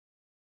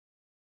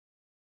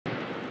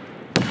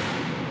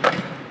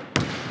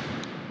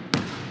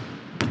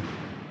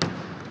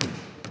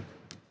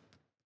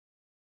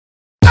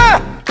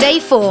Day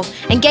 4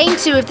 and Game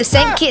 2 of the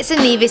St Kitts and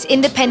Nevis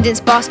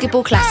Independence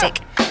Basketball Classic.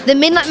 The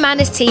Midnight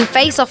Madness team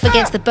face off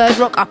against the Bird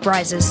Rock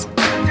Uprisers.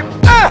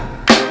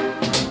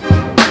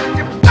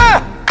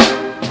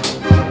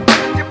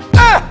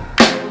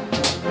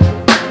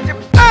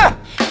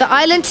 The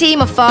Island team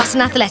are fast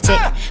and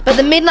athletic, but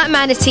the Midnight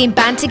Madness team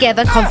band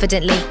together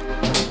confidently.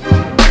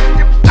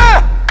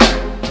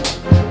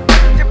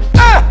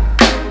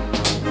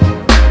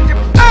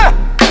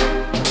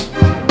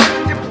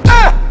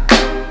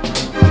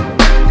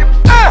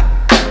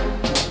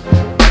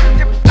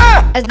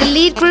 As the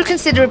lead grew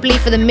considerably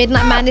for the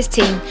Midnight Madness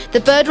team, the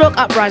Bird Rock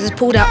Uprisers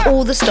pulled out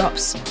all the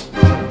stops.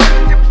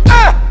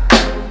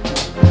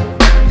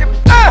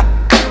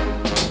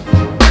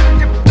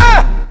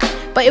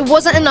 But it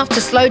wasn't enough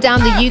to slow down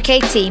the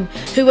UK team,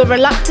 who were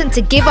reluctant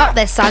to give up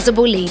their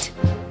sizable lead.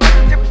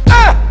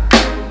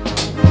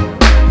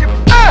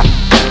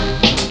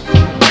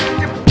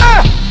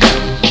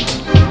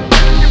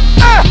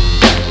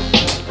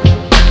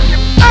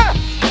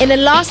 In a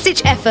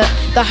last-ditch effort,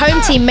 the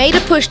home team made a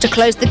push to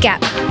close the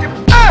gap.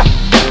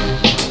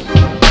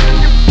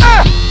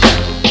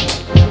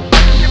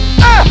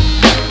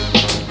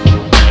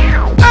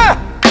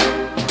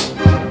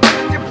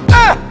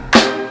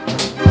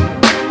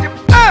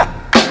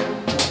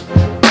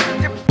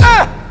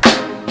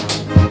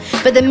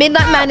 But the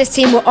Midnight Madness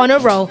team were on a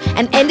roll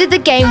and ended the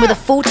game with a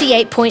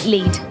 48-point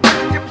lead.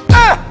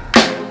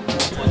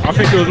 I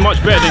think it was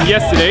much better than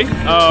yesterday.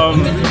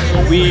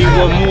 We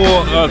were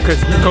more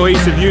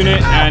cohesive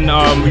unit, and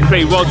we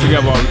played well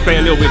together. We played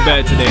a little bit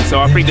better today. So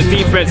I think the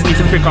defense needs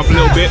to pick up a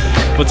little bit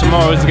for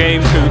tomorrow's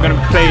game, because we're going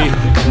to play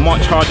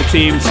much harder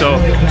teams. So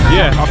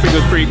yeah, I think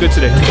it was pretty good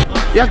today.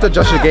 You have to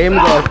adjust your game. You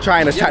got to try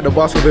and attack the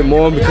basket a bit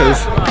more,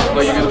 because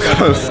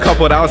a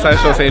couple of the outside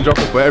shots ain't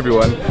dropping for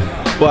everyone.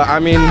 But I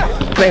mean,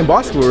 playing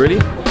basketball really.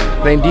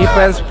 Playing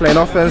defense, playing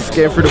offense,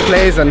 getting through the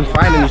plays and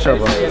finding each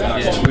other.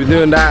 We're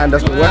doing that, and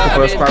that's been working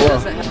for us quite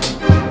well.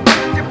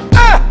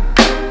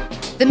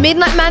 The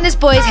Midnight Madness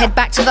boys head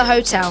back to the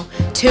hotel,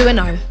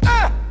 2-0.